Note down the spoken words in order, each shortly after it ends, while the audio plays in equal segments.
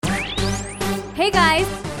Hey guys,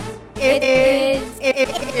 it's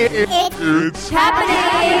happening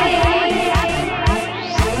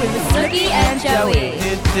with Snooki and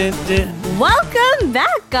Joey. Welcome back,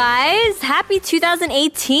 guys. Happy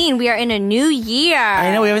 2018. We are in a new year.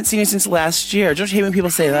 I know, we haven't seen you since last year. Don't you hate when people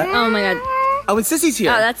say that? Oh my god. Oh, and Sissy's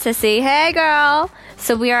here. Oh, that's Sissy. Hey, girl.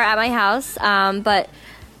 So we are at my house, but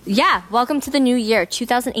yeah, welcome to the new year,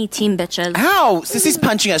 2018, bitches. Ow! Sissy's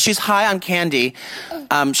punching us. She's high on candy.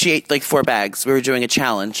 She ate like 4 bags. We were doing a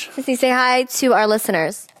challenge. Sissy, say hi to our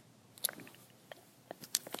listeners.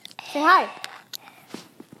 Say hi.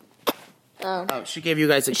 Oh, she gave you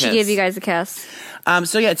guys a kiss. She gave you guys a kiss.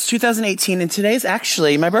 So yeah, it's 2018, and today's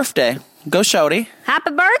actually my birthday. Go, Shody. Happy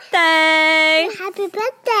birthday! Happy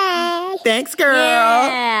birthday! Thanks, girl.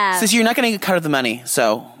 Yeah. Sissy, you're not getting a cut of the money,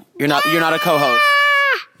 so you're not a co-host.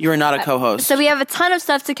 You are not a co-host. So we have a ton of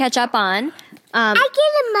stuff to catch up on. I get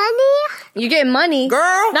the money. You're getting money.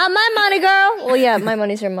 Girl. Not my money, girl. Well, yeah, my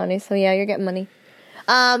money's your money, so yeah, you're getting money.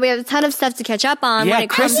 We have a ton of stuff to catch up on. Yeah, when it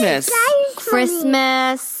comes Christmas. to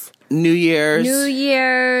Christmas, New Year's.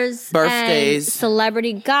 and Birthdays.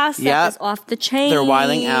 celebrity gossip Yep. is off the chain. They're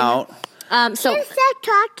wilding out. So Is that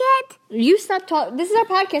talking? you stop talking. This is our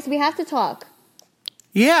podcast. We have to talk.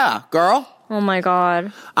 Yeah, girl. Oh my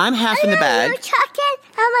god. I'm half in the You're bag. talking?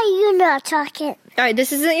 How about you not talking? All right,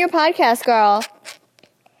 this isn't your podcast, girl.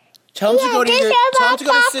 Tell them to Yeah, go to this is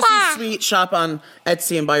Sissy's Papa. Sweet shop on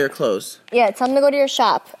Etsy and buy your clothes. Yeah, tell them to go to your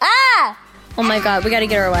shop. Ah! Oh my god, we gotta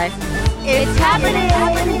get her away. It's happening.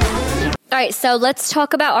 All right, so let's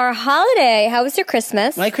talk about our holiday. How was your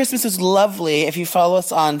Christmas? My Christmas was lovely. If you follow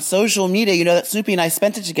us on social media, you know that Snoopy and I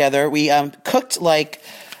spent it together. We cooked like...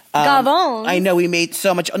 Gavone. I know, we made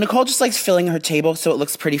so much. Nicole just likes filling her table so it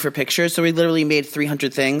looks pretty for pictures. So we literally made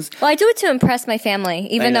 300 things. Well, I do it to impress my family,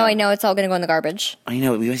 even though know. I know it's all going to go in the garbage. I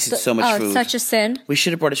know, we wasted so much food. It's such a sin. We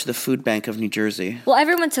should have brought it to the food bank of New Jersey. Well,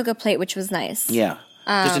 everyone took a plate, which was nice. Yeah.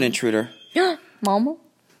 There's an intruder. Mama?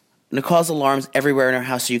 Nicole's alarms everywhere in her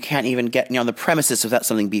house, so you can't even get on the premises without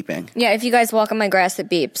something beeping. Yeah, if you guys walk on my grass, it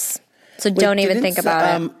beeps. So don't even think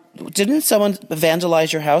about it. Didn't someone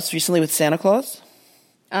vandalize your house recently with Santa Claus?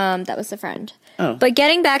 That was a friend. Oh. But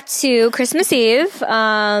getting back to Christmas Eve, so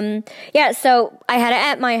I had it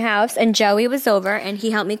at my house, and Joey was over, and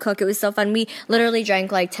he helped me cook. It was so fun. We literally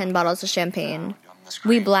drank like 10 bottles of champagne.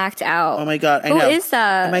 We blacked out. Oh my god! I Who know. is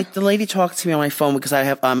that? The lady talked to me on my phone because I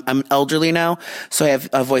have I'm elderly now, so I have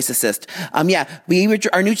a voice assist. Our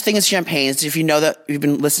new thing is champagne. So if you know that you've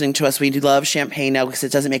been listening to us, we do love champagne now because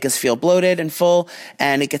it doesn't make us feel bloated and full,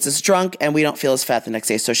 and it gets us drunk, and we don't feel as fat the next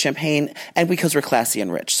day. So champagne, and because we're classy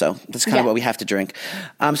and rich, so that's kind of what we have to drink.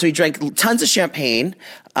 So we drank tons of champagne.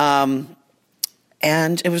 And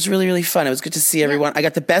it was really, really fun. It was good to see everyone. I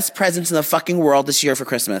got the best presents in the fucking world this year for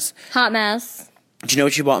Christmas. Hot mess. Do you know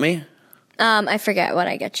what you bought me? I forget what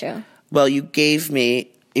I get you. Well, you didn't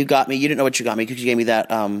know what you got me because you gave me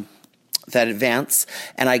that advance,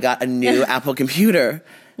 and I got a new Apple computer.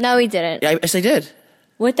 No, we didn't. Yes, I did.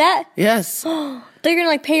 With that? Yes. They're going to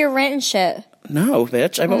like pay your rent and shit. No,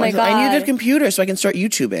 bitch. I my needed God. a computer so I can start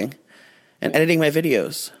YouTubing and editing my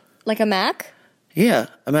videos. Like a Mac? Yeah,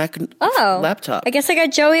 a Mac laptop. I guess I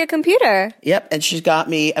got Joey a computer. Yep, and she's got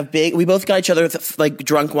me we both got each other like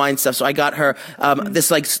drunk wine stuff. So I got her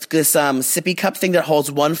this sippy cup thing that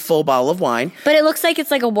holds one full bottle of wine. But it looks like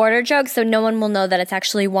it's like a water jug, so no one will know that it's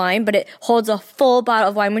actually wine, but it holds a full bottle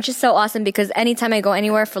of wine, which is so awesome because anytime I go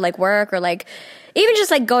anywhere for like work or like even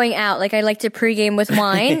just like going out, like I like to pregame with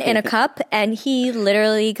wine in a cup, and he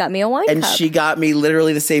literally got me a wine cup. And she got me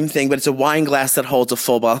literally the same thing, but it's a wine glass that holds a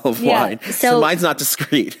full bottle of wine. So mine's not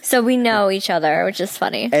discreet. So we know each other, which is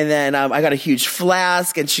funny. And then I got a huge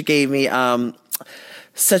flask, and she gave me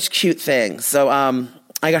such cute things. So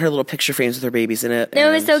I got her little picture frames with her babies in it. It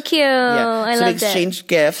was so cute. Yeah. I so we loved it. exchanged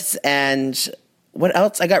gifts, and what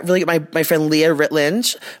else? I got my friend Leah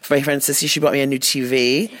Ritland, for my friend Sissy, she bought me a new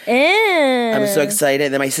TV. I'm so excited.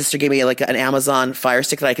 And then my sister gave me like an Amazon Fire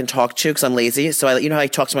Stick that I can talk to because I'm lazy. So you know how I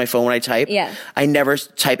talk to my phone when I type? Yeah. I never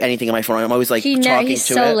type anything on my phone. I'm always like talking to it. He's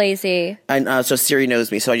so lazy. And so Siri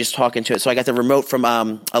knows me, so I just talk into it. So I got the remote from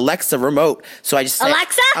Alexa remote. So I just say,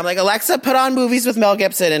 Alexa? I'm like, Alexa, put on movies with Mel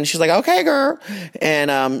Gibson, and she's like, okay, girl.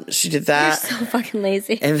 And she did that. You're so fucking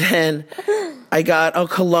lazy. And then I got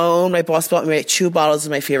cologne. My boss bought me 2 bottles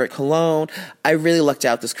of my favorite cologne. I really lucked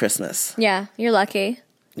out this Christmas. Yeah, you're lucky.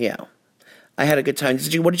 Yeah. I had a good time.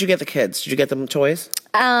 What did you get the kids? Did you get them toys?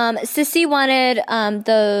 Sissy wanted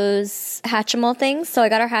those Hatchimal things, so I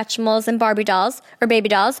got her Hatchimals and Barbie dolls, or baby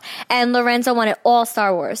dolls, and Lorenzo wanted all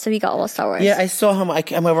Star Wars, so he got all Star Wars. Yeah, I saw him. I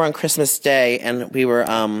came over on Christmas Day, and we were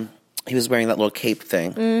He was wearing that little cape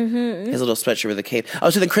thing. Mm-hmm. His little sweatshirt with a cape. Oh,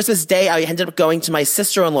 so then Christmas Day, I ended up going to my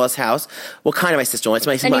sister-in-law's house. Well, kind of my sister-in-law.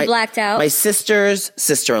 It's And you blacked out? My sister's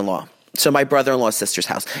sister-in-law. So my brother-in-law's sister's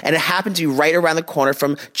house. And it happened to be right around the corner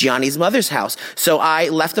from Gianni's mother's house. So I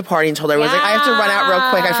left the party and told everyone, I have to run out real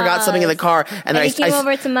quick. I forgot something in the car. And then I came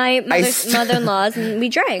over to my mother-in-law's and we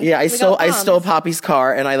drank. Yeah, I stole Poppy's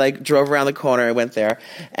car and I drove around the corner and went there.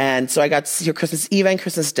 And so I got to see her Christmas Eve and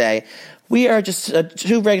Christmas Day. We are just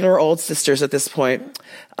two regular old sisters at this point.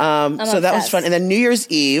 So that was fun. And then New Year's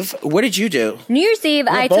Eve, what did you do? New Year's Eve,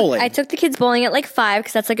 bowling. I took the kids bowling at 5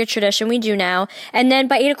 because that's a tradition we do now. And then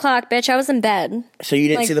by 8 o'clock, bitch, I was in bed. So you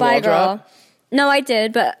didn't see the ball drop? No, I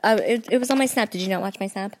did, but it was on my Snap. Did you not watch my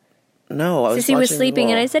Snap? No, I was Sissy was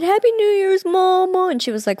sleeping, and I said, Happy New Year's, Mama. And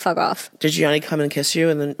she was like, fuck off. Did Gianni come and kiss you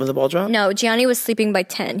and then with the ball drop? No, Gianni was sleeping by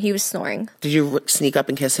 10. He was snoring. Did you sneak up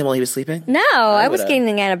and kiss him while he was sleeping? No, I was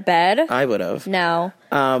getting out of bed. I would have. No.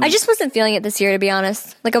 I just wasn't feeling it this year, to be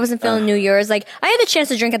honest. I wasn't feeling New Year's. I had the chance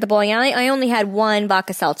to drink at the bowling alley. I only had one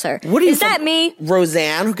vodka seltzer. Is that me?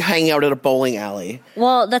 Roseanne, hanging out at a bowling alley.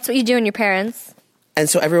 Well, that's what you do in your parents. And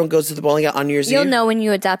so everyone goes to the bowling alley on New Year's Eve? You'll know when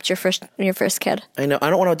you adopt your first kid. I know. I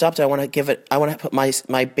don't want to adopt it. I want to give it. I want to put my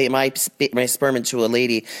sperm into a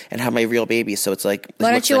lady and have my real baby. So it's like.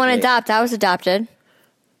 Why don't you want to adopt? I was adopted.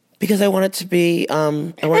 Because I want it to be. I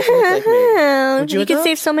want it to look like me. Would you could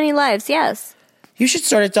save so many lives. Yes. You should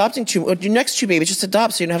start adopting your next two babies. Just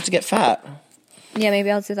adopt, so you don't have to get fat. Yeah,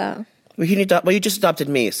 maybe I'll do that. Well, you just adopted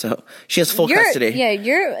me, so she has full custody. Yeah,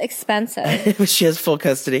 you're expensive. She has full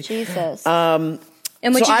custody. Jesus.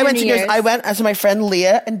 And so I went to New Year's. To my friend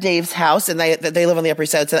Leah and Dave's house, and they live on the Upper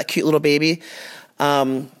East Side. So that cute little baby,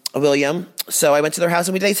 William. So I went to their house,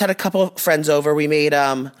 and they had a couple of friends over. We made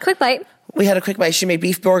quick bite. We had a quick bite. She made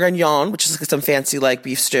beef bourguignon, which is some fancy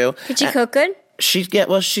beef stew. Did she cook good? She's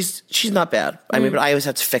not bad. I mean, but I always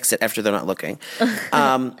have to fix it after they're not looking.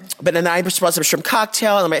 But then I brought some shrimp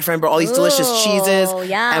cocktail, and my friend brought all these delicious cheeses,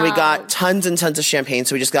 and we got tons and tons of champagne.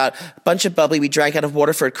 So we just got a bunch of bubbly. We drank out of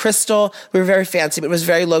Waterford Crystal. We were very fancy, but it was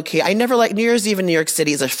very low key. I never liked New Year's Eve in New York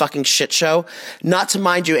City is a fucking shit show. Not to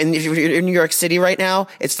mind you, and if you're in New York City right now,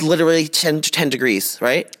 it's literally 10 degrees,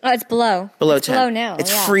 right? Oh, it's below. Below it's 10. Below now.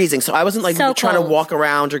 It's freezing. So I wasn't trying to walk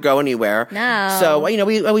around or go anywhere. No. So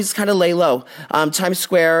we always kind of lay low. Times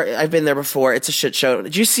Square, I've been there before. It's a shit show.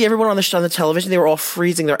 Did you see everyone on the television? They were all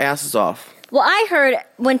freezing their asses off. Well, I heard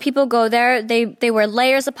when people go there, they wear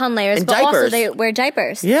layers upon layers, and but diapers. Also they wear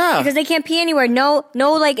diapers. Yeah, because they can't pee anywhere. No,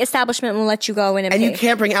 establishment will let you go in and pee. You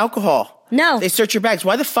can't bring alcohol. No. They search your bags.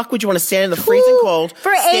 Why the fuck would you want to stand in the freezing cold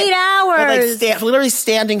for 8 hours? Literally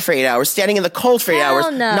standing for 8 hours, standing in the cold for 8 hours,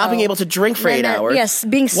 not being able to drink for 8 hours. Yes,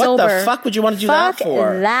 being sober. What the fuck would you want to do that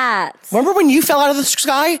for? That. Remember when you fell out of the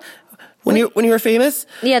sky? When you were famous?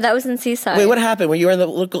 Yeah, that was in Seaside. Wait, what happened when you were in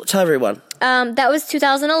the tell everyone? That was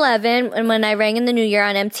 2011, and when I rang in the New Year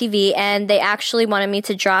on MTV, and they actually wanted me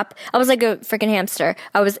to drop. I was like a freaking hamster.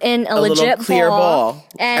 I was in a legit little clear ball.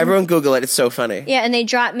 And everyone Google it. It's so funny. Yeah, and they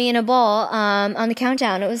dropped me in a ball on the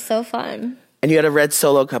countdown. It was so fun. And you had a red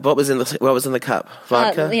Solo cup. What was in the cup?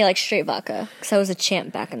 Vodka? Yeah, straight vodka. Because I was a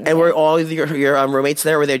champ back in the day. And were all of your roommates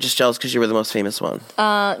there, or were they just jealous because you were the most famous one?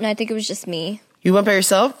 No, I think it was just me. You went by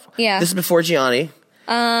yourself? Yeah. This is before Gianni.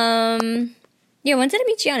 Yeah, when did I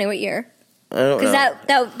meet Gianni? What year? I don't know.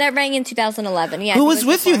 Because that rang in 2011. Yeah. Who was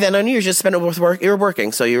with you then? I knew you just spent it with work. You were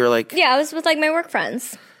working, so you were like... Yeah, I was with my work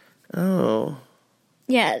friends. Oh.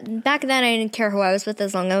 Yeah, back then I didn't care who I was with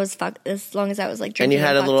as long as I was drinking. And you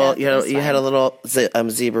had a little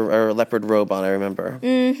zebra or leopard robe on. I remember.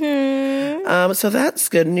 Mm-hmm. So that's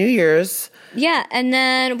good. New Year's. Yeah, and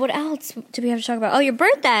then what else do we have to talk about? Oh, your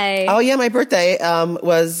birthday. Oh yeah, my birthday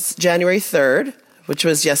was January 3rd. Which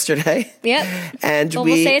was yesterday. Yep. And we'll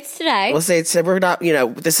say it's today. We'll say it's we're not.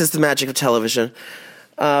 This is the magic of television.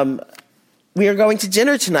 We are going to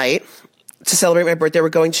dinner tonight to celebrate my birthday. We're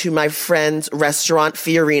going to my friend's restaurant,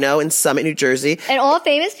 Fiorino, in Summit, New Jersey. And all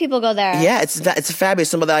famous people go there. Yeah, it's fabulous.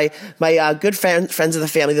 Some of my good friends of the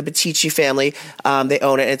family, the Batici family, they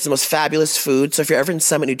own it. And it's the most fabulous food. So if you're ever in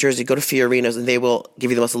Summit, New Jersey, go to Fiorino's and they will give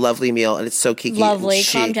you the most lovely meal. And it's so kiki. Lovely.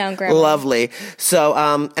 Calm down, Grandma. Lovely. So,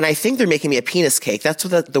 and I think they're making me a penis cake. That's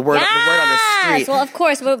what the word on the street. Well, of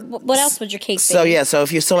course. What else would your cake be? So yeah, so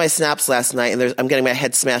if you saw my snaps last night, and I'm getting my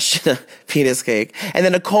head smashed in a penis cake. And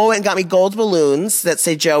then Nicole went and got me Gold's balloons that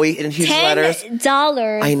say Joey in huge letters.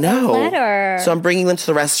 $10. I know. Letter. So I'm bringing them to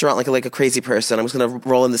the restaurant like a crazy person. I'm just going to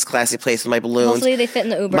roll in this classy place with my balloons. Hopefully they fit in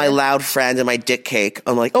the Uber. My loud friend and my dick cake.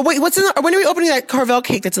 I'm like, oh, wait, when are we opening that Carvel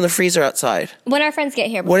cake that's in the freezer outside? When our friends get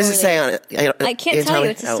here. What does it say on it? I can't tell you.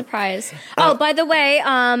 It's a surprise. Oh, by the way,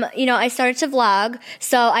 I started to vlog.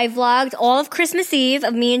 So I vlogged all of Christmas Eve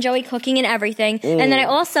of me and Joey cooking and everything. And then I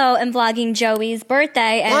also am vlogging Joey's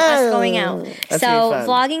birthday and us going out. That's So really fun.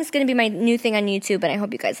 vlogging is going to be my new thing on YouTube, and I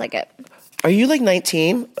hope you guys like it. Are you like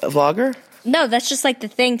 19, a vlogger? No, that's just like the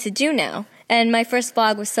thing to do now. And my first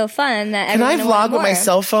vlog was so fun that Can I everyone wanted vlog with my more.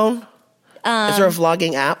 cell phone? Is there a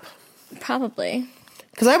vlogging app? Probably.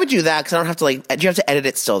 Because I would do that because I don't have to you have to edit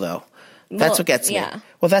it still though. That's Well, what gets me. yeah.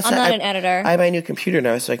 Well, that's I'm not an editor. I have my new computer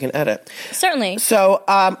now, so I can edit. Certainly. So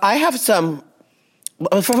I have some.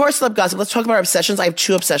 For more celeb gossip, let's talk about our obsessions. I have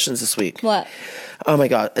 2 obsessions this week. What? Oh my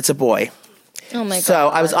god, it's a boy. Oh my god. So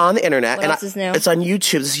I was on the internet, What and else is new? it's on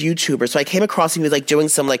YouTube. This YouTuber. So I came across him. He was like doing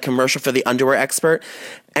some like commercial for the underwear expert.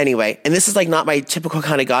 Anyway, and this is like not my typical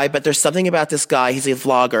kind of guy, but there's something about this guy. He's a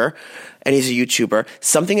vlogger and he's a YouTuber.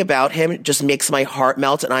 Something about him just makes my heart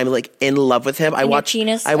melt, and I'm like in love with him. I watch.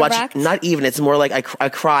 penis I watch. erect? Not even. It's more like I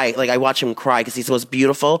cry. Like I watch him cry because he's the most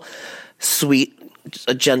beautiful, sweet,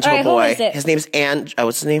 a gentle All right, who boy. is it? His name's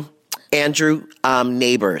what's his name? Andrew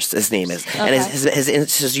Neighbors, his name is. And his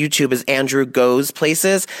YouTube is Andrew Goes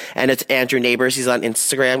Places, and it's Andrew Neighbors. He's on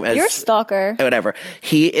Instagram. As, You're a stalker. Whatever.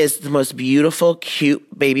 He is the most beautiful, cute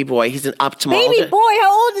baby boy. He's an ophthalmologist. Baby boy,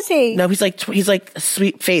 how old is he? No, he's like a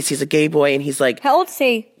sweet face. He's a gay boy, and he's like How old is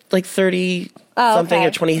he? like 30 Oh, something okay.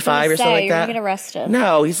 or 25 or something like you're that. gonna get arrested.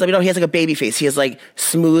 No, he's like, he has like a baby face. He has like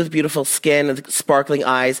smooth, beautiful skin and sparkling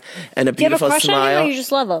eyes and a Do you have a beautiful crush on smile. him, or you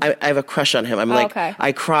just love him? I have a crush on him. I'm like, okay.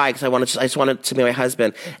 I cry because I just wanted to be my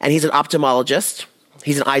husband. And he's an ophthalmologist.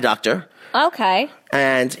 He's an eye doctor. Okay.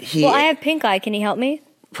 And he Well, I have pink eye. Can you help me?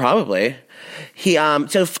 probably.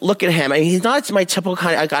 Look at him. I mean, he's not my typical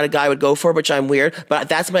kind of guy I would go for, which I'm weird, but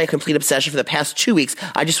that's my complete obsession for the past 2 weeks.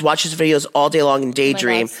 I just watch his videos all day long and Oh my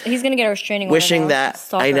daydream. God. He's gonna get a restraining order. Wishing though. that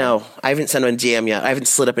Stalker. I know. I haven't sent him a DM yet. I haven't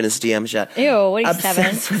slid up in his DMs yet. Ew, what are you, 7?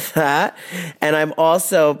 Obsessed with that. And I've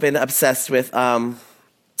also been obsessed with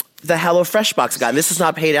the HelloFresh box I got. This is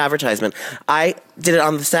not paid advertisement. I did it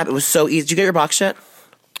on the snap. It was so easy. Did you get your box yet?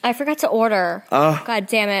 I forgot to order. Oh. God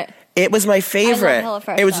damn it. It was my favorite.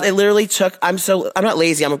 HelloFresh, It was. though. It literally took. I'm not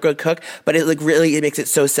lazy. I'm a good cook, but it makes it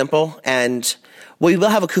so simple. And we will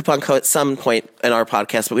have a coupon code at some point in our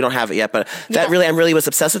podcast, but we don't have it yet. But I really was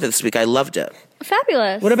obsessed with it this week. I loved it.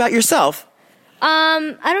 Fabulous. What about yourself?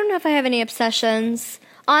 I don't know if I have any obsessions.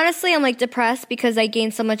 Honestly, I'm like depressed because I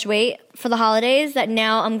gained so much weight for the holidays that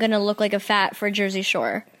now I'm gonna look like a fat for Jersey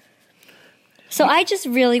Shore. So I just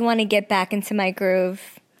really want to get back into my groove.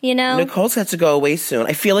 You know? Nicole's got to go away soon.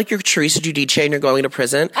 I feel like you're Teresa Giudice and you're going to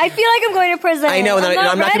prison. I feel like I'm going to prison. I know, and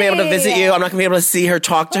I'm not going to be able to visit you. I'm not going to be able to see her,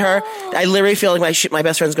 talk to her. I literally feel like my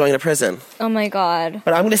best friend's going to prison. Oh my God.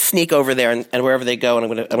 But I'm going to sneak over there and wherever they go, and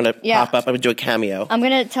I'm going to Yeah. pop up. I'm going to do a cameo. I'm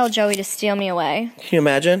going to tell Joey to steal me away. Can you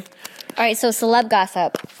imagine? All right, so celeb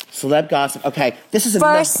gossip. Celeb gossip. Okay, this is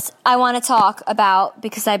First, I want to talk about,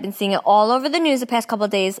 because I've been seeing it all over the news the past couple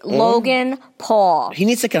of days, Logan Paul. He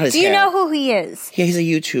needs to cut his Do hair. you know who he is? Yeah, he's a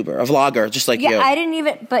YouTuber, a vlogger, just like Yeah, you. I didn't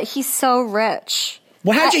even, but he's so rich.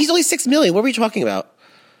 He's only $6 million. What were you talking about?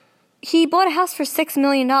 He bought a house for $6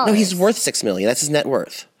 million. No, he's worth $6 million. That's his net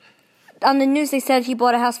worth. On the news, they said he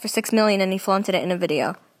bought a house for $6 million and he flaunted it in a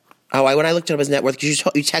video. Oh, when I looked up his net worth, because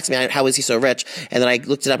you texted me, how is he so rich? And then I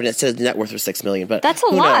looked it up and it said his net worth was $6 million. But That's a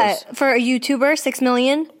who lot knows? for a YouTuber, $6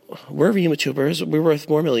 million. We're YouTubers. We're worth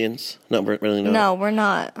more millions. No, we're really not. No, we're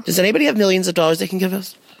not. Does anybody have millions of dollars they can give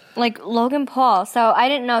us? Like Logan Paul. So I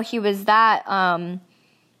didn't know he was that,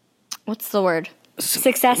 what's the word?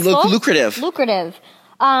 Successful? Lucrative. Lucrative.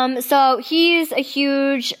 So he's a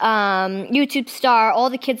huge YouTube star.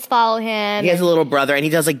 All the kids follow him. He has a little brother, and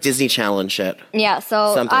he does like Disney Channel and shit. Yeah,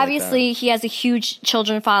 so Something like obviously he has a huge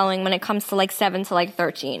children following when it comes to like 7 to like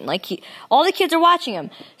 13. Like all the kids are watching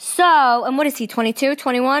him. So, and what is he, 22,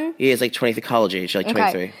 21? He is like 23 college age, like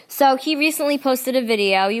 23. So he recently posted a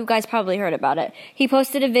video. You guys probably heard about it. He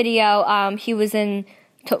posted a video. He was in,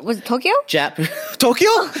 was it Tokyo? Tokyo?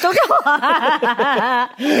 Tokyo?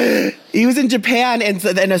 He was in Japan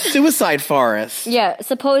in a suicide forest. Yeah,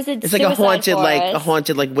 supposed It's like a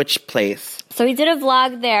haunted witch place. So he did a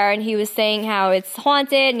vlog there, and he was saying how it's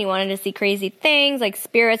haunted, and he wanted to see crazy things, like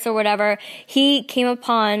spirits or whatever. He came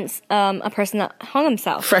upon a person that hung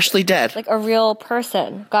himself. Freshly dead. Like a real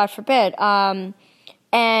person, God forbid.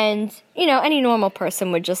 And, you know, any normal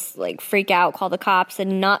person would just, like, freak out, call the cops,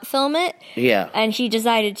 and not film it. Yeah. And he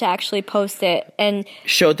decided to actually post it. And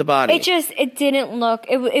showed the body. it didn't look,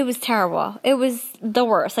 it was terrible. It was the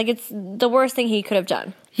worst. Like, it's the worst thing he could have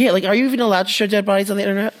done. Yeah, like, are you even allowed to show dead bodies on the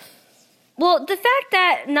internet? Well, the fact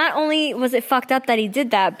that not only was it fucked up that he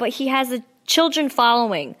did that, but he has a children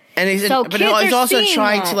following. And he's also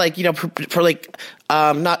trying to, like, you know,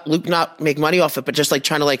 not make money off it, but just, like,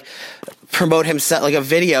 trying to, like, promote himself, like a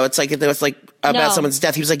video. It's like, it was like about someone's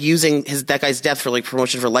death. He was like using that guy's death for like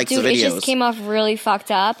promotion for likes of videos. It just came off really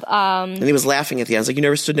fucked up. And he was laughing at the end. It's like, you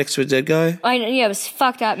never stood next to a dead guy? Yeah, it was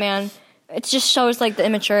fucked up, man. It just shows like the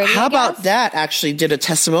immaturity. How about that actually did a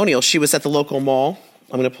testimonial? She was at the local mall.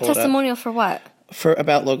 I'm going to pull testimonial it up. For what?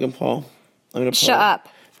 About Logan Paul. I'm going to shut up.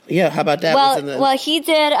 Yeah, how about that? Well, he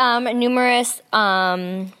did numerous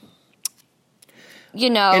you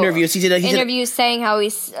know, interviews. He did interviews saying how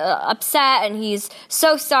he's upset and he's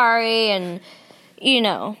so sorry, and you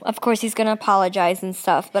know, of course, he's going to apologize and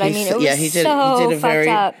stuff. But I mean, it was he did a fucked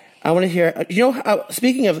up. I want to hear. You know,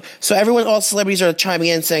 speaking of, so all celebrities are chiming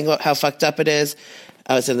in saying how fucked up it is.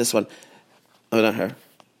 I was in this one. Oh, not her.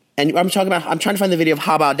 And I'm trying to find the video of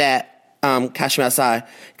How About That, Kashmir Asai,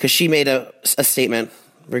 because she made a statement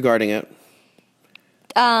regarding it.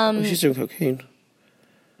 She's doing cocaine.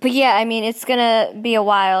 But yeah, I mean, it's gonna be a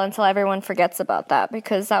while until everyone forgets about that,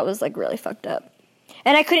 because that was like really fucked up.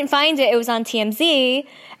 And I couldn't find it. It was on TMZ,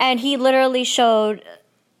 and he literally showed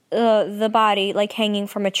the body like hanging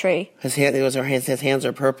from a tree. His hands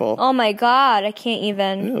are purple. Oh my god, I can't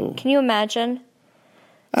even. Ew. Can you imagine?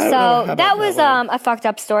 So that was a fucked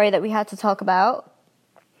up story that we had to talk about,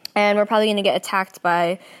 and we're probably gonna get attacked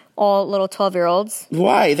by all little 12-year-olds.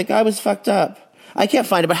 Why? The guy was fucked up. I can't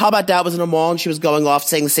find it, but How About That was in a mall and she was going off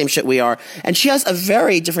saying the same shit we are. And she has a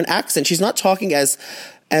very different accent. She's not talking as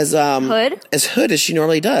hood as she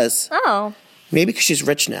normally does. Oh. Maybe because she's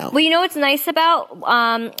rich now. Well, you know what's nice about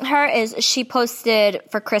her is she posted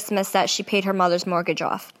for Christmas that she paid her mother's mortgage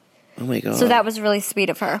off. Oh my God. So that was really sweet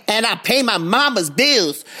of her. And I pay my mama's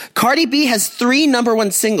bills. Cardi B has 3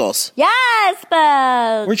 #1 singles. Yes,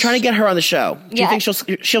 but we're trying to get her on the show. Do you think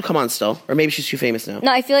she'll come on still? Or maybe she's too famous now?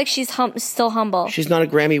 No, I feel like she's still humble. She's not a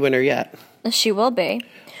Grammy winner yet. She will be.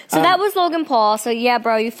 So that was Logan Paul. So yeah,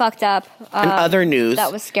 bro, you fucked up. And other news.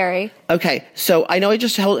 That was scary. Okay, so I know I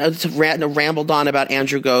just rambled on about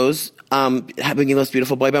Andrew Goes having the most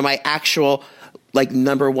beautiful boy, but my actual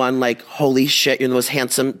 #1 holy shit, you're the most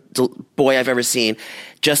handsome boy I've ever seen,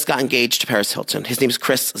 just got engaged to Paris Hilton. His name's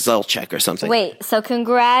Chris Zelchek or something. Wait, so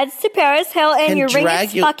congrats to Paris Hilton. Your ring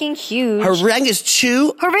is fucking huge. Her ring is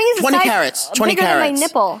 20 carats. 20 bigger carats. Than my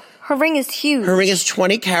nipple. Her ring is huge. Her ring is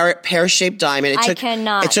 20-carat pear-shaped diamond. I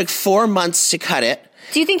cannot. It took 4 months to cut it.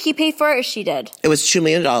 Do you think he paid for it or she did? It was $2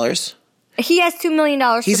 million. He has $2 million.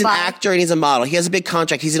 He's an actor and he's a model. He has a big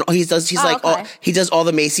contract. He does all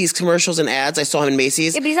the Macy's commercials and ads. I saw him in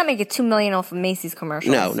Macy's. Yeah, but he's not making $2 million off of Macy's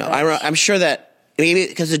commercials. No. I'm sure that maybe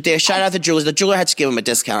because they shout out the jewelers. The jeweler had to give him a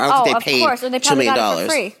discount. I don't think they paid $2 million. Got it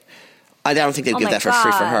for free. I don't think they'd give that for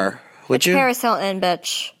free for her. Would you? Paris Hilton,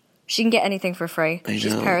 bitch. She can get anything for free.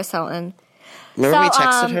 She's Paris Hilton. Remember we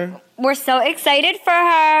texted her? We're so excited for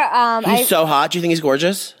her. He's so hot. Do you think he's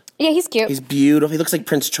gorgeous? Yeah, he's cute. He's beautiful. He looks like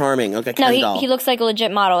Prince Charming. Okay, no, he looks like a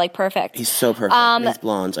legit model, like perfect. He's so perfect. He's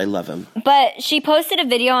blonde. I love him. But she posted a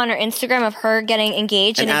video on her Instagram of her getting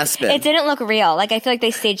engaged. And Aspen. It didn't look real. Like, I feel like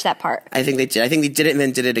they staged that part. I think they did. I think they did it and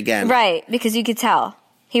then did it again. Right, because you could tell.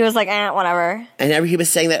 He was like, whatever. And he was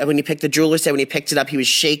saying that when he picked, the jeweler said when he picked it up, he was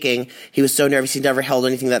shaking. He was so nervous. He'd never held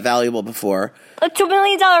anything that valuable before. A $2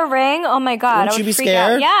 million ring? Oh my God. Wouldn't you be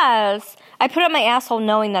scared? Yes. I put up my asshole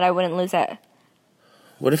knowing that I wouldn't lose it.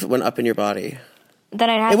 What if it went up in your body? Then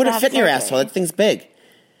I'd have It wouldn't fit in your asshole. That thing's big.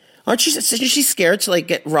 Isn't she scared to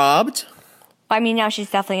get robbed? I mean, now she's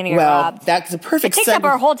definitely going to get robbed. Well, that's a perfect It takes up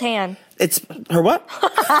her whole tan. It's her what?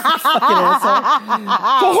 Fucking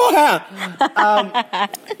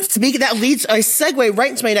asshole. Speaking that leads a segue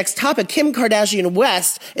right into my next topic. Kim Kardashian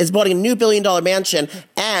West is building a new $1 billion mansion,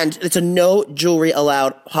 and it's a no jewelry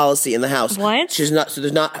allowed policy in the house. What? So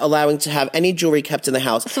they're not allowing to have any jewelry kept in the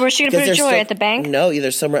house. So where's she gonna put her jewelry at the bank? No,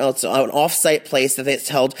 either somewhere else, an off-site place that it's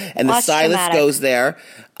held, and the stylist goes there.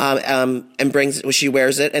 And brings she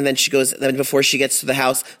wears it, and then she goes. Then before she gets to the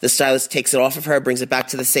house, the stylist takes it off of her, brings it back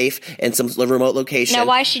to the safe in some remote location. Now,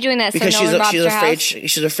 why is she doing that? Because so no one robs her afraid. house?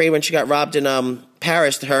 She's afraid when she got robbed in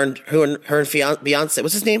Paris. Her and Beyonce.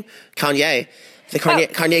 What's his name? Kanye.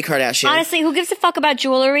 Kanye Kardashian. Honestly, who gives a fuck about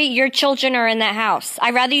jewelry? Your children are in that house.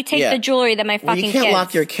 I'd rather you take the jewelry than my fucking kids. You can't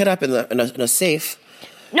lock your kid up in a safe.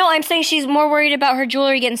 No, I'm saying she's more worried about her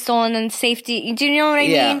jewelry getting stolen than safety. Do you know what I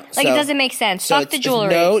Yeah, mean? Like, it so- doesn't make sense. So Fuck the it's jewelry.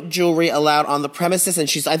 no jewelry allowed on the premises, and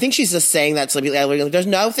I think she's just saying that so there's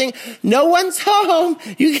nothing, no one's home.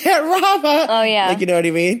 You can't rob her. Oh, yeah. Like, you know what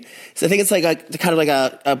I mean? So I think it's like kind of like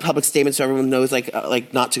a public statement so everyone knows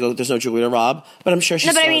like not to go. There's no jewelry to rob. But I'm sure she's.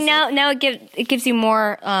 No, but I mean now it gives you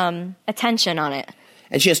more attention on it.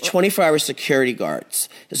 And she has 24-hour security guards.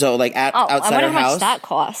 So like Oh, outside I wonder her how much house. that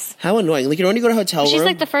costs. How annoying! Like you can only go to a hotel room. She's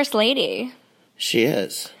like the first lady. She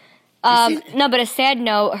is. No, but a sad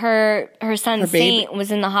note, her son baby- Saint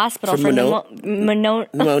was in the hospital For for pneumonia.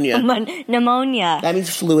 pneumonia. That means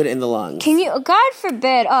fluid in the lungs. Can you? God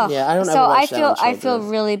forbid. Oh, Yeah, I don't So ever I wish that feel on I feel children.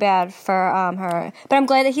 really bad for her, but I'm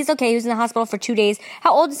glad that he's okay. He was in the hospital for 2 days.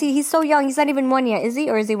 How old is he? He's so young. He's not even 1 yet, is he?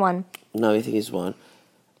 Or is he 1? No, I think he's one.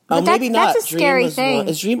 But Maybe not. that's a scary Dream was thing. one.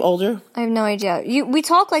 Is Dream older? I have no idea. We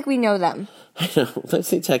talk like we know them. I know. Let's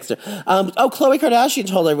see, text her. Khloe Kardashian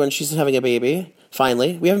told everyone she's having a baby.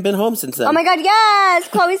 Finally, we haven't been home since then. Oh my God, yes!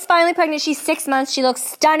 Chloe's finally pregnant. She's 6 months. She looks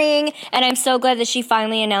stunning, and I'm so glad that she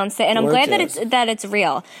finally announced it. And I'm glad Gorgeous. that it's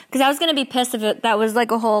real, because I was gonna be pissed if that was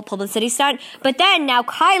like a whole publicity stunt. But then now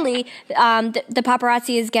Kylie, the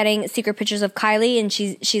paparazzi is getting secret pictures of Kylie, and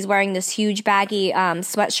she's wearing this huge baggy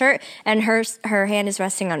sweatshirt, and her hand is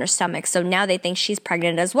resting on her stomach. So now they think she's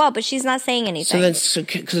pregnant as well, but she's not saying anything. So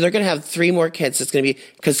they're gonna have 3 more kids. It's gonna be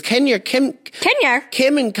because Kim and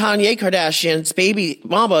Kanye Kardashian's baby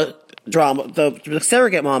mama drama, the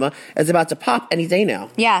surrogate mama, is about to pop any day now.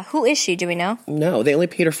 Yeah, who is she? Do we know? No, they only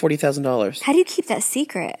paid her $40,000. How do you keep that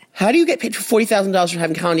secret? How do you get paid for $40,000 for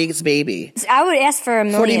having Kanye's baby? I would ask for $1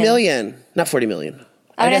 million. 40 million, not 40 million.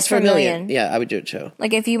 I would ask for $1 million. Yeah, I would do it too.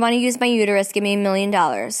 Like, if you want to use my uterus, give me $1 million.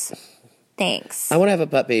 Thanks. I want to have a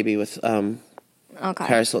butt baby with Okay.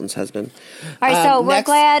 Paris Hilton's husband. All right, so we're next-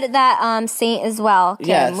 glad that Saint is well, Kim.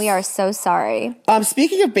 Yes. We are so sorry.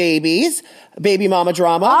 Speaking of babies, baby mama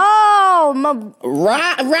drama. Oh,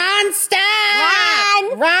 Ron,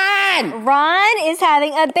 stop! Ron is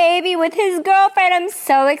having a baby with his girlfriend. I'm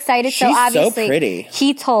so excited. She's so obviously, pretty.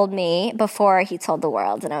 He told me before he told the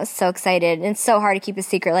world, and I was so excited. And it's so hard to keep a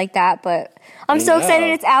secret like that, but I'm so know. excited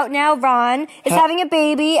it's out now. Ron is having a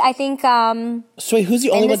baby. I think. So wait, who's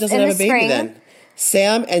the only one that doesn't in have a the baby spring. then?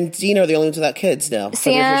 Sam and Dina are the only ones without kids now.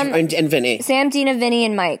 Sam- and Vinny. Sam, Dina, Vinny,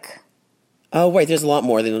 and Mike. Oh wait, there's a lot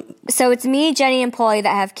more than. So it's me, Jenny, and Paulie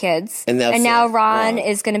that have kids. And now now Sam. Ron Wow.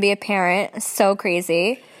 is going to be a parent. So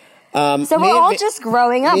crazy. Me So we're and all Vi- just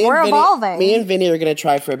growing up. me and We're Vinny- evolving. Me and Vinny are going to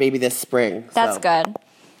try for a baby this spring. That's so.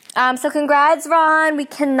 good. So congrats, Ron. We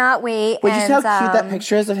cannot wait. Wait, you see how And, cute that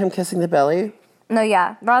picture is of him kissing the belly? No,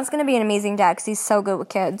 yeah. Ron's going to be an amazing dad because he's so good with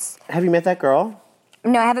kids. Have you met that girl?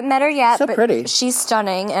 No, I haven't met her yet. So but pretty. She's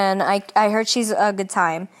stunning, and I heard she's a good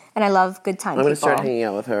time, and I love good time I'm going people. to start hanging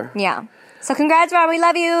out with her. Yeah. So congrats, Ron. We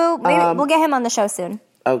love you. Maybe we'll get him on the show soon.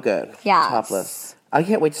 Oh, good. Yes. Topless. I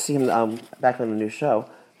can't wait to see him back on the new show.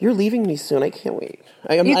 You're leaving me soon. I can't wait.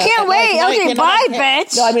 You can't wait. Okay, bye,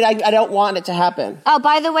 bitch. No, I mean, I don't want it to happen. Oh,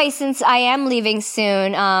 by the way, since I am leaving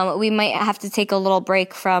soon, we might have to take a little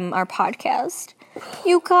break from our podcast.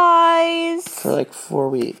 You guys. For like 4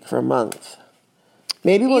 weeks, for a month.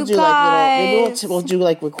 Maybe we'll You do like guys. we'll do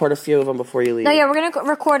like record a few of them before you leave. No, yeah, we're gonna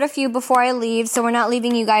record a few before I leave, so we're not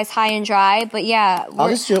leaving you guys high and dry. But yeah, I'll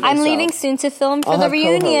just do it I'm myself. leaving soon to film for I'll the have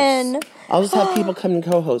reunion. co-hosts. I'll just have people come and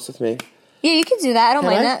co-host with me. Yeah, you can do that. I don't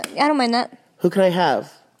Can mind I? that. I don't mind that. Who can I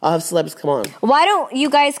have? I'll have celebs come on. Why don't you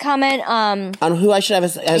guys comment? On who I should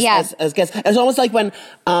have Yeah. as guests. It's almost like when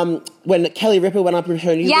Kelly Ripa went on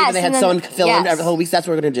Paternity Leave Yes, and they had and then- someone fill in yes. every whole week. That's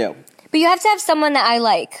what we're going to do. But you have to have someone that I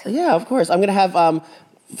like. Yeah, of course. I'm going to have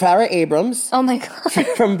Farrah Abrams Oh my god,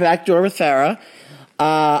 from Backdoor with Farrah.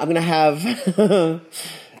 I'm going to have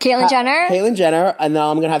Caitlyn Jenner. Caitlyn Jenner. And then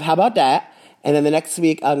I'm going to have How About That? And then the next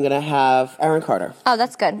week, I'm going to have Aaron Carter. Oh,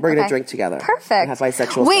 that's good. We're going to Okay. drink together. Perfect. And have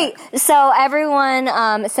bisexual Wait, so everyone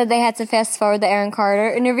said they had to fast forward the Aaron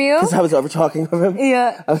Carter interview. Because I was over talking with him.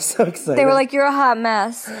 Yeah. I was so excited. They were like, "You're a hot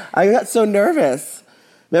mess." I got so nervous.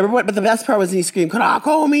 Remember what? But the best part was when he screamed, "Can I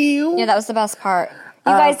call me you?" Yeah, that was the best part.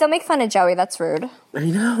 You guys don't make fun of Joey. That's rude. I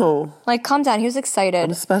know. Like, calm down. He was excited.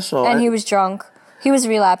 I'm special. And he was drunk. He was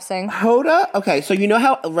relapsing. Hoda? Okay, so you know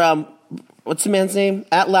how, what's the man's name?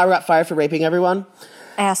 Laura got fired for raping everyone?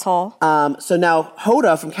 Asshole. So now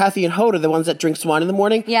Hoda from Kathy and Hoda, the ones that drinks wine in the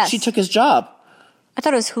morning, Yes. she took his job. I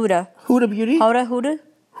thought it was Huda. Hoda Beauty? Huda? Hoda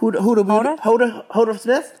Beauty? Hoda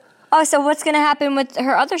Smith? Oh, so what's going to happen with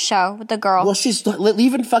her other show, with the girl? Well, she's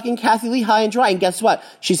leaving fucking Kathy Lee high and dry, and guess what?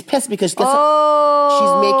 She's pissed because she's taking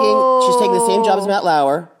the same job as Matt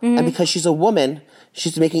Lauer, and because she's a woman,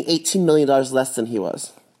 she's making $18 million less than he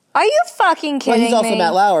was. Are you fucking But kidding he's also me?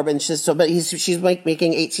 Matt Lauer, but she's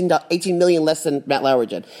making 18 million less than Matt Lauer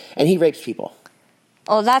did, and he rapes people.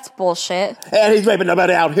 Oh, that's bullshit. And he's raping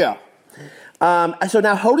nobody out here. So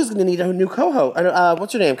now Hoda's going to need a new co-host.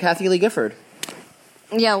 What's her name? Kathy Lee Gifford.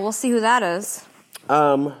 Yeah, we'll see who that is.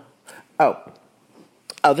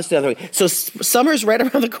 This is the other thing. So summer's right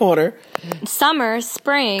around the corner. Summer,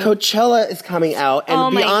 spring. Coachella is coming out, and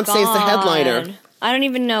oh my Beyonce's the headliner. God. I don't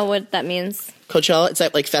even know what that means. Coachella, it's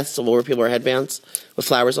that like festival where people wear headbands with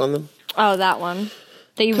flowers on them. Oh, that one.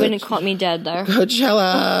 That you wouldn't caught me dead there.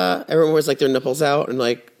 Coachella. Everyone wears like their nipples out, and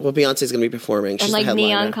like, well, Beyonce's going to be performing. She's And like the headliner.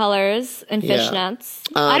 neon colors and Yeah. fishnets.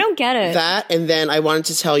 I don't get it. That, and then I wanted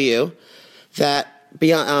to tell you that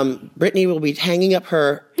Britney will be hanging up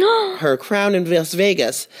her crown in Las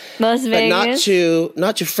Vegas. Las But Vegas.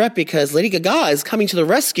 not to fret, because Lady Gaga is coming to the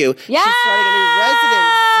rescue. Yes! She's starting a new residency.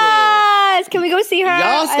 Can we go see her?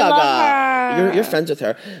 Yes, I Gaga. love her. You're friends with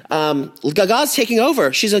her. Gaga's taking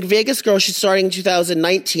over. She's a Vegas girl. She's starting in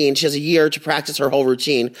 2019. She has a year to practice her whole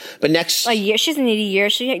routine. But next... A year? She doesn't need a year.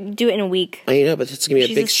 She can do it in a week. I know, but it's going to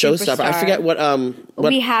be a She's big a showstopper. I superstar. forget what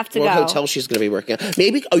We have to what go. hotel she's going to be working at.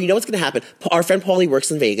 Maybe, you know what's going to happen? Our friend Paulie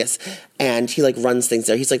works in Vegas, and he like runs things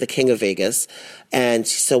there. He's like the king of Vegas. And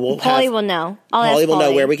so Paulie will know. I'll ask Paulie will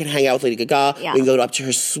know Paulie. where we can hang out with Lady Gaga. Yeah. We can go up to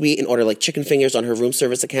her suite and order like chicken fingers on her room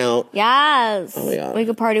service account. Yes. Oh my God. We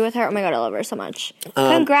could party with her. Oh my God, I love her so much.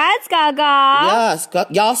 Congrats, Gaga.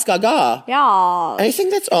 Yes, Gaga. Yeah. I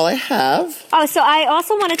think that's all I have. Oh, so I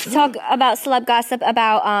also wanted to talk about celeb gossip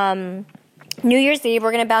about New Year's Eve.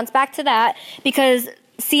 We're going to bounce back to that because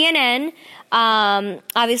CNN,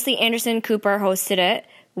 obviously Anderson Cooper hosted it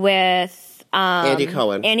with Andy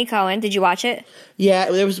Cohen. Andy Cohen. Did you watch it?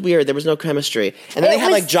 Yeah, it was weird. There was no chemistry. And then It they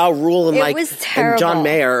had was- like Ja Rule and it like was and terrible. John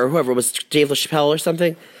Mayer or whoever it was, Dave LaChapelle or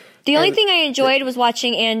something. The only thing I enjoyed was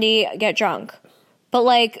watching Andy get drunk. But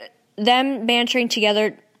like them bantering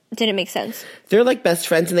together didn't make sense. They're like best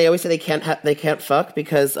friends, and they always say they can't fuck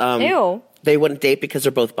because Ew. they wouldn't date because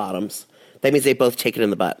they're both bottoms. That means they both take it in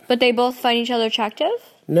the butt. But they both find each other attractive?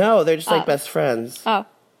 No, they're just like Oh. best friends. Oh.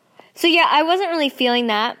 So yeah, I wasn't really feeling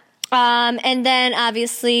that. And then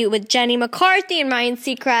obviously with Jenny McCarthy and Ryan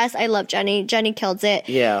Seacrest, I love Jenny. Jenny killed it.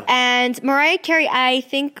 Yeah. And Mariah Carey, I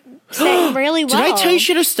think, sang really well. Did I tell you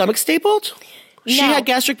she had her stomach stapled? She No. had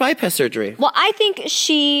gastric bypass surgery. Well, I think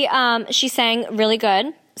she sang really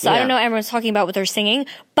good. So I Yeah. don't know what everyone's talking about with her singing,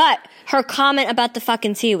 but her comment about the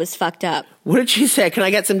fucking tea was fucked up. What did she say? Can I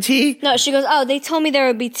get some tea? No, she goes, oh, they told me there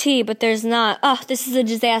would be tea, but there's not. Oh, this is a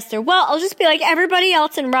disaster. Well, I'll just be like everybody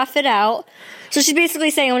else and rough it out. So she's basically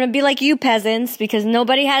saying, I'm going to be like you peasants because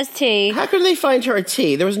nobody has tea. How could they find her a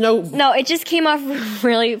tea? There was no... No, it just came off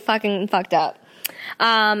really fucking fucked up.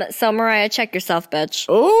 So Mariah, check yourself, bitch.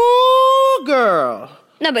 Oh, girl.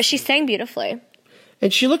 No, but she sang beautifully.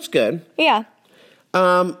 And she looked good. Yeah.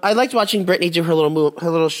 I liked watching Britney do her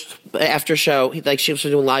little after show. Like she was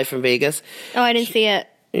doing live from Vegas. Oh, I didn't see it.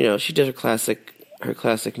 You know, she did her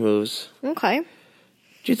classic moves. Okay.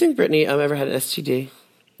 Do you think Britney ever had an STD?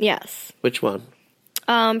 Yes. Which one?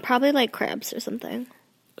 Probably like crabs or something.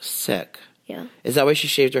 Sick. Yeah. Is that why she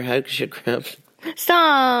shaved her head? Because she had cramps?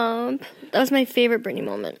 Stop. That was my favorite Britney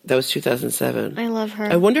moment. That was 2007. I love her.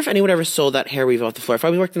 I wonder if anyone ever sold that hair weave off the floor. If I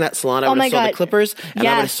worked in that salon, I Oh would my have sold God. the clippers and I would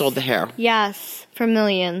have Yes. sold the hair. Yes, for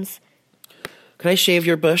millions. Can I shave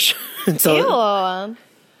your bush? Ew.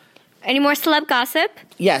 Any more celeb gossip?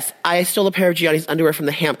 Yes, I stole a pair of Gianni's underwear from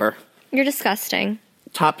the hamper. You're disgusting.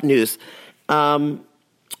 Top news.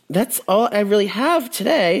 That's all I really have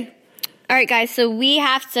today. All right, guys, so we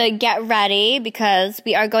have to get ready because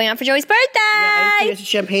we are going out for Joey's birthday. I have to get some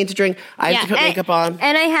champagne to drink. I have to put and, makeup on.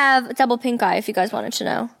 And I have double pink eye if you guys wanted to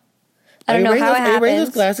know. I don't know how it Are you wearing those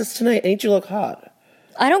happens. glasses tonight? I need you to look hot.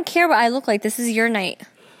 I don't care what I look like. This is your night.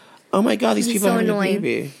 Oh my God, these This is people so are having annoying. a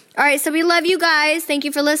baby. All right, so we love you guys. Thank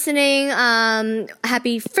you for listening.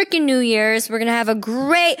 Happy freaking New Year's. We're going to have a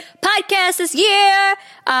great podcast this year.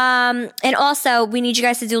 And also, we need you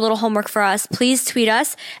guys to do a little homework for us. Please tweet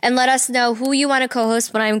us and let us know who you want to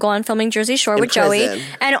co-host when I'm gone filming Jersey Shore with Joey. prison.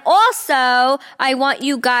 And also, I want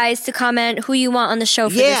you guys to comment who you want on the show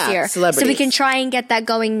for this year. celebrities. So we can try and get that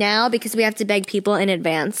going now because we have to beg people in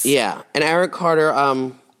advance. Yeah, and Aaron Carter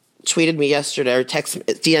tweeted me yesterday or texted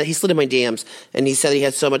me. He slid in my DMs and he said he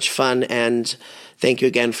had so much fun and thank you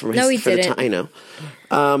again for No, he for the didn't. time.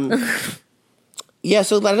 I know. Yeah,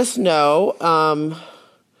 so let us know. I'm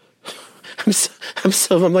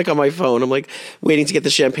like on my phone. I'm like waiting to get the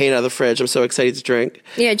champagne out of the fridge. I'm so excited to drink.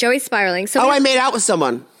 Yeah, Joey's spiraling. So I made out with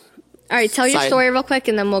someone. all right, tell your Side- story real quick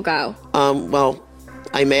and then we'll go. Well,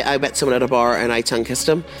 I met someone at a bar and I tongue kissed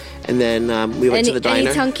him, and then we went to the diner. And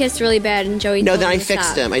he tongue kissed really bad, and Joey. No, told then him I to fixed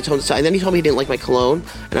stop. him. I told him to stop. And then he told me he didn't like my cologne,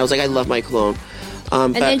 and I was like, I love my cologne.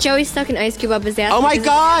 And then Joey stuck an ice cube up his ass. Oh my because his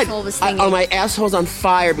god! asshole was stinging. My asshole's on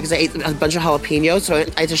fire because I ate a bunch of jalapenos, so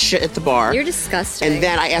I had to shit at the bar. You're disgusting. And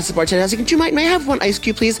then I asked the bartender, I was like, "Do you mind? May I have one ice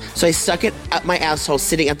cube, please?" So I stuck it up my asshole,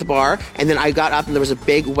 sitting at the bar, and then I got up and there was a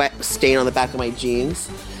big wet stain on the back of my jeans,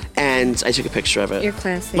 and I took a picture of it. You're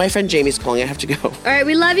classy. My friend Jamie's calling. I have to go. All right,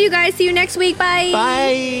 we love you guys. See you next week. Bye.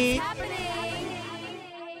 Bye.